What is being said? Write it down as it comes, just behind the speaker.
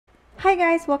Hi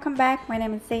guys, welcome back. My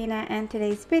name is Zaina and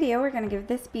today's video we're going to give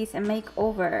this piece a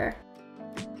makeover.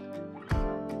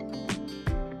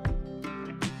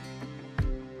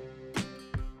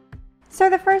 So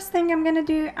the first thing I'm going to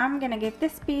do, I'm going to give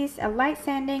this piece a light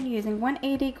sanding using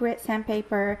 180 grit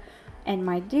sandpaper and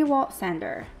my DeWalt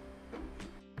Sander.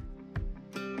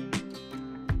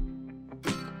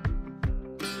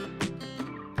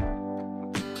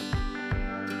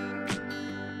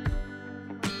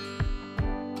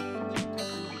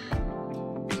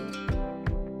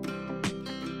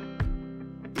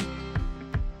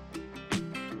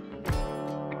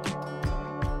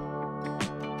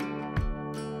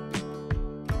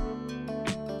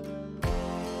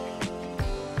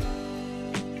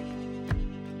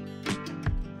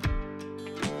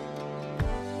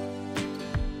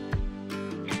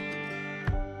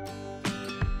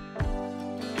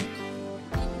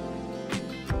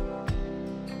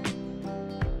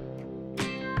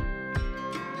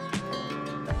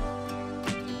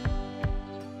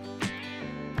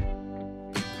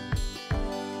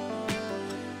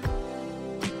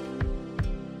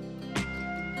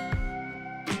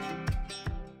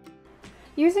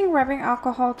 Using rubbing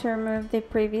alcohol to remove the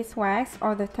previous wax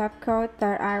or the top coat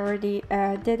that I already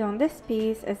did on this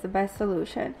piece is the best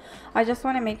solution. I just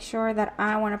want to make sure that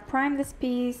I want to prime this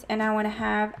piece and I want to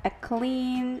have a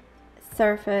clean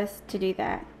surface to do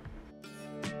that.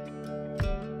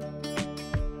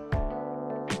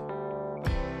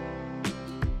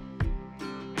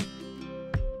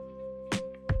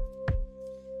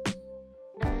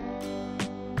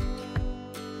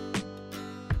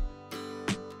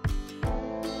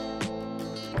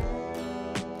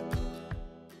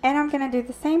 And I'm going to do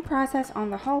the same process on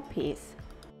the whole piece.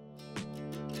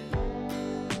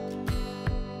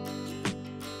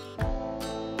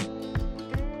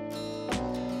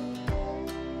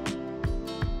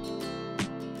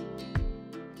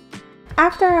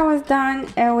 After I was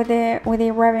done with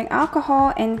the rubbing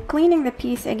alcohol and cleaning the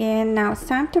piece again, now it's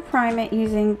time to prime it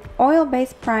using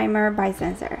oil-based primer by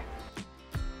Zinsser.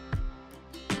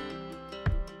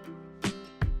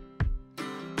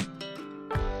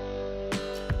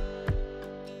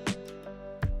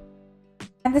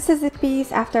 And this is the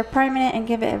piece after priming it and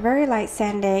give it a very light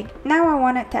sanding. Now I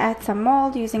wanted to add some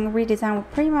mold using Redesign with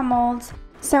Prima molds.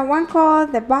 So one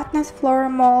called the Botanist Flora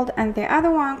mold and the other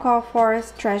one called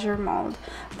Forest Treasure mold.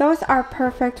 Those are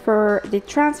perfect for the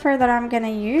transfer that I'm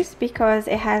gonna use because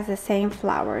it has the same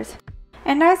flowers.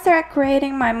 And I started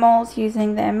creating my molds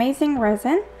using the amazing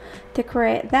resin to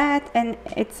create that, and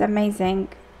it's amazing.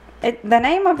 The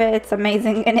name of it's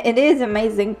amazing, and it is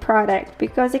amazing product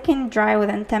because it can dry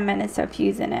within 10 minutes of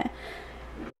using it.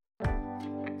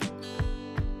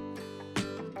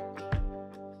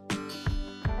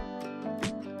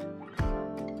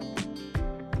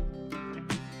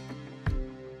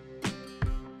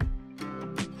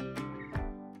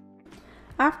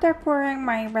 After pouring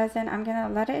my resin, I'm gonna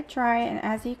let it dry, and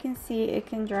as you can see, it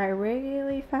can dry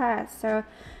really fast, so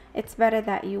it's better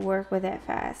that you work with it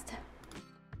fast.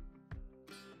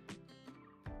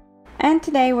 And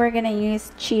today we're gonna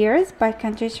use Cheers by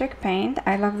Country Chic Paint.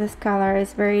 I love this color.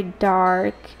 It's very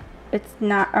dark. It's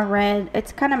not a red.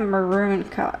 It's kind of maroon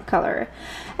color.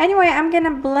 Anyway, I'm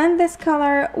gonna blend this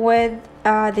color with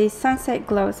the Sunset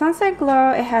Glow. Sunset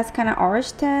Glow, it has kind of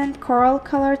orange tint, coral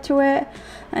color to it.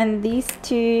 And these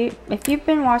two, if you've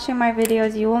been watching my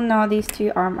videos, you will know these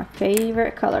two are my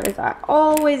favorite colors. I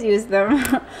always use them.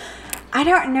 I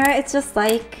don't know. It's just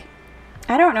like,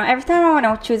 I don't know, every time I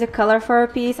want to choose a color for a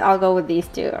piece, I'll go with these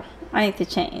two. I need to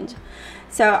change.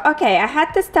 So, okay, I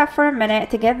had to stop for a minute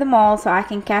to get them all so I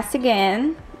can cast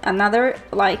again. Another,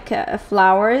 like,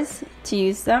 flowers to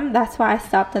use them. That's why I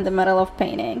stopped in the middle of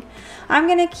painting. I'm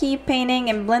going to keep painting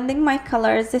and blending my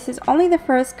colors. This is only the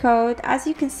first coat. As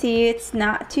you can see, it's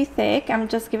not too thick. I'm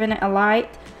just giving it a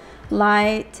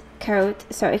light coat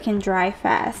so it can dry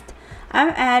fast.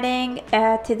 I'm adding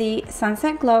to the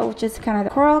Sunset Glow, which is kind of the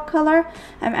coral color,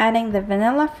 I'm adding the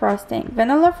Vanilla Frosting.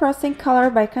 Vanilla Frosting color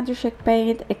by Country Chic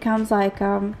Paint. It comes like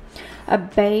a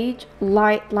beige,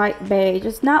 light beige.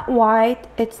 It's not white,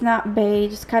 it's not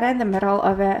beige, it's kind of in the middle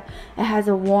of it. It has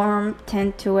a warm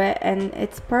tint to it, and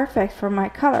it's perfect for my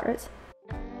colors.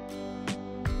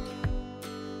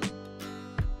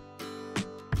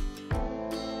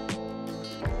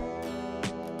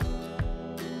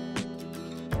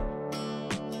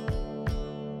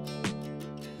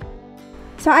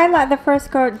 So I let the first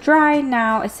coat dry.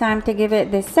 Now it's time to give it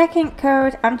the second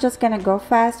coat. I'm just gonna go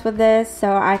fast with this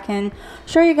so I can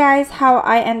show you guys how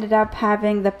I ended up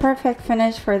having the perfect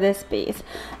finish for this piece.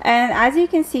 And as you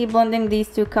can see, blending these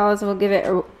two colors will give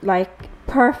it like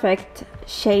perfect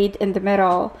shade in the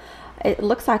middle. It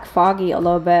looks like foggy a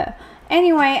little bit.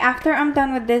 Anyway, after I'm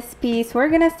done with this piece, we're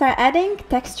gonna start adding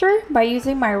texture by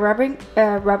using my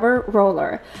rubber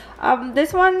roller.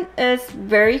 This one is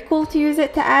very cool to use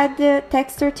it to add the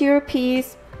texture to your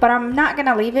piece, but I'm not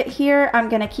gonna leave it here. I'm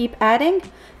gonna keep adding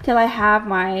till I have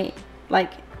my,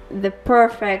 like, the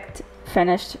perfect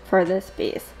finish for this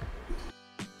piece.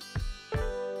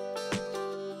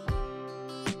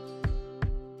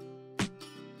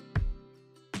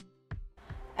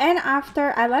 And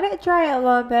after I let it dry a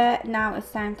little bit, now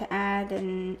it's time to add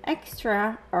an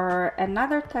extra or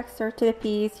another texture to the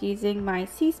piece using my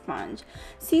sea sponge.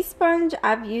 Sea sponge,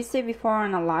 I've used it before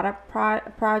on a lot of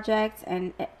projects,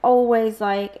 and it always,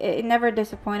 like, it never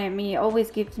disappointed me. It always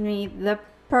gives me the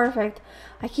perfect,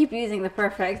 I keep using the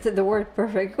word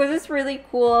perfect, because it's really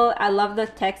cool. I love the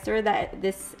texture that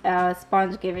this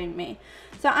sponge giving me.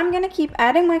 So I'm gonna keep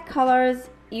adding my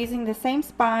colors using the same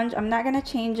sponge. I'm not gonna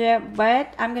change it,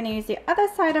 but I'm gonna use the other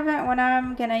side of it when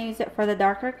I'm gonna use it for the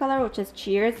darker color, which is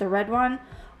Cheers, the red one,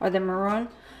 or the maroon.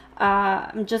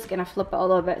 I'm just gonna flip it a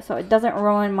little bit so it doesn't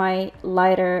ruin my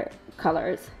lighter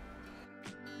colors.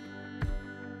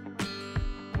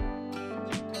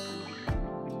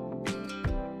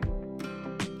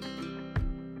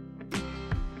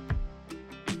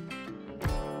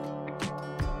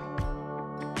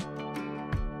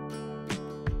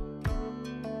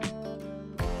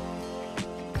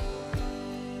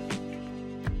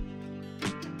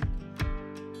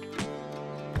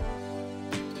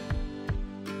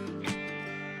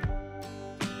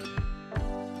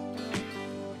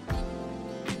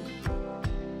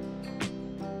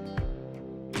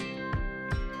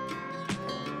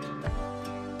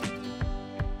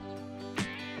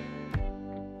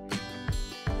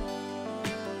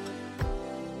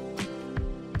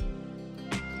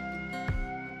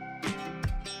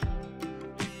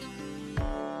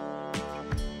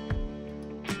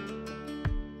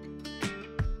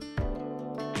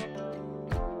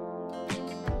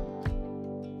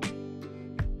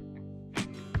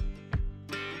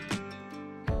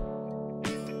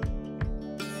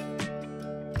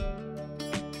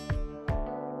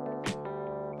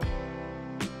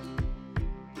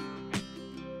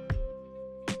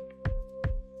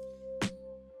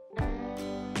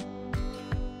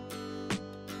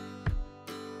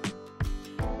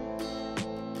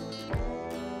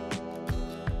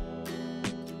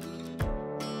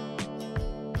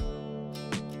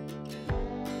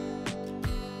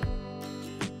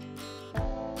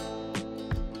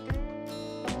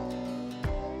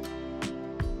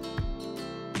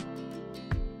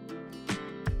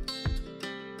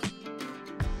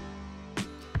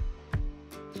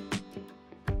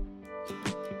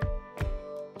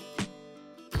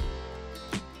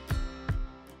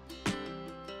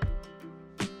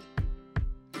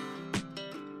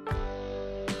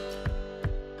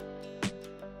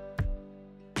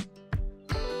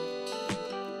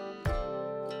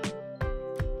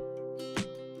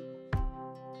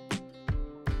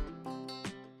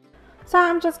 So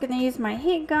I'm just gonna use my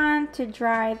heat gun to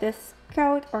dry this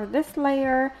coat or this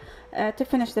layer to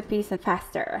finish the piece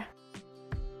faster.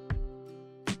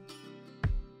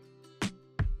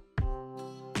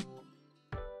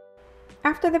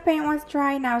 After the paint was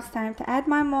dry, now it's time to add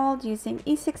my mold using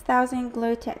E6000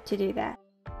 glue to do that.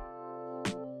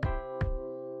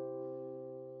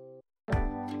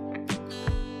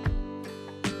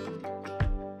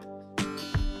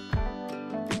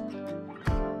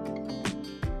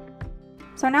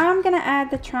 So now I'm gonna add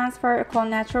the transfer called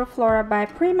Natural Flora by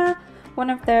Prima,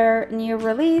 one of their new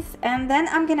release, and then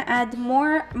I'm gonna add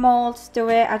more molds to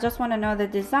it. I just want to know the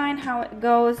design, how it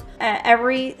goes.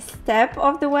 Every step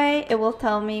of the way it will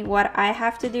tell me what I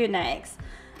have to do next.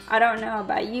 I don't know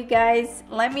about you guys.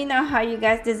 Let me know how you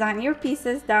guys design your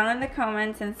pieces down in the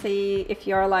comments and see if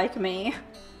you're like me.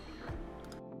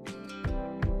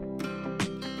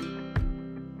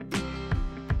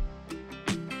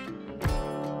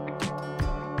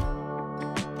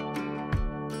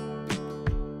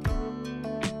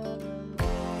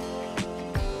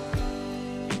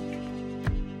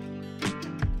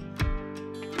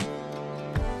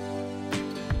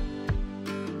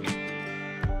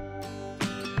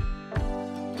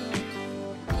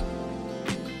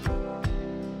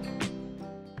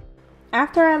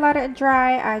 After I let it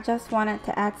dry, I just wanted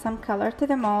to add some color to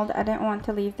the mold. I didn't want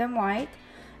to leave them white.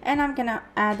 And I'm gonna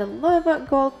add a little bit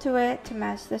gold to it to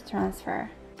match the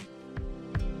transfer.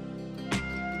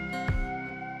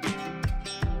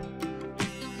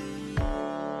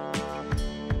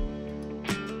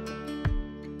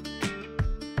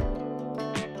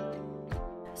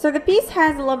 So the piece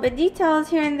has a little bit details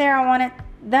here and there. I wanted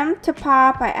them to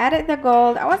pop, I added the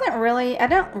gold. I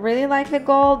don't really like the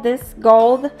gold. This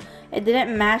gold, it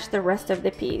didn't match the rest of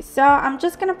the piece. So I'm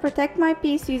just gonna protect my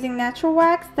piece using natural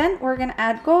wax. Then we're gonna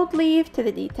add gold leaf to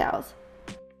the details.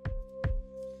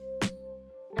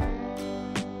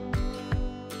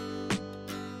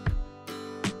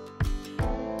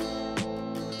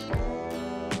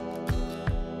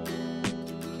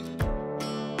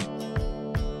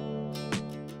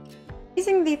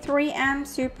 Using the 3M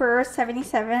Super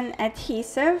 77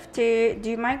 adhesive to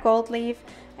do my gold leaf,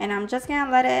 and I'm just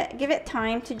gonna give it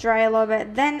time to dry a little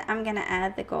bit, then I'm gonna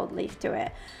add the gold leaf to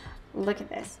it. Look at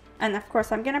this. And of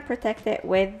course I'm gonna protect it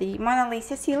with the Mona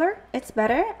Lisa sealer. It's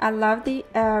better. I love the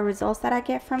results that I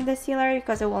get from the sealer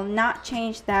because it will not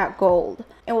change that gold.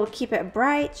 It will keep it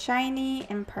bright, shiny,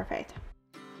 and perfect.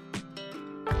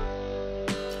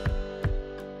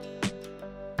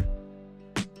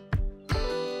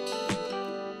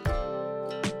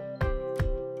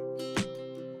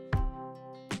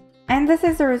 And this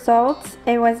is the results.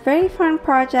 It was a very fun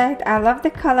project. I love the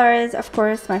colors, of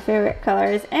course my favorite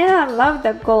colors, and I love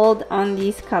the gold on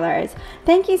these colors.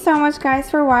 Thank you so much guys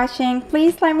for watching.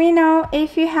 Please let me know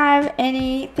if you have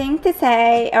anything to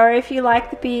say, or if you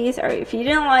like the piece, or if you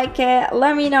didn't like it,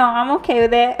 let me know. I'm okay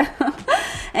with it.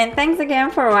 And thanks again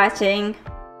for watching.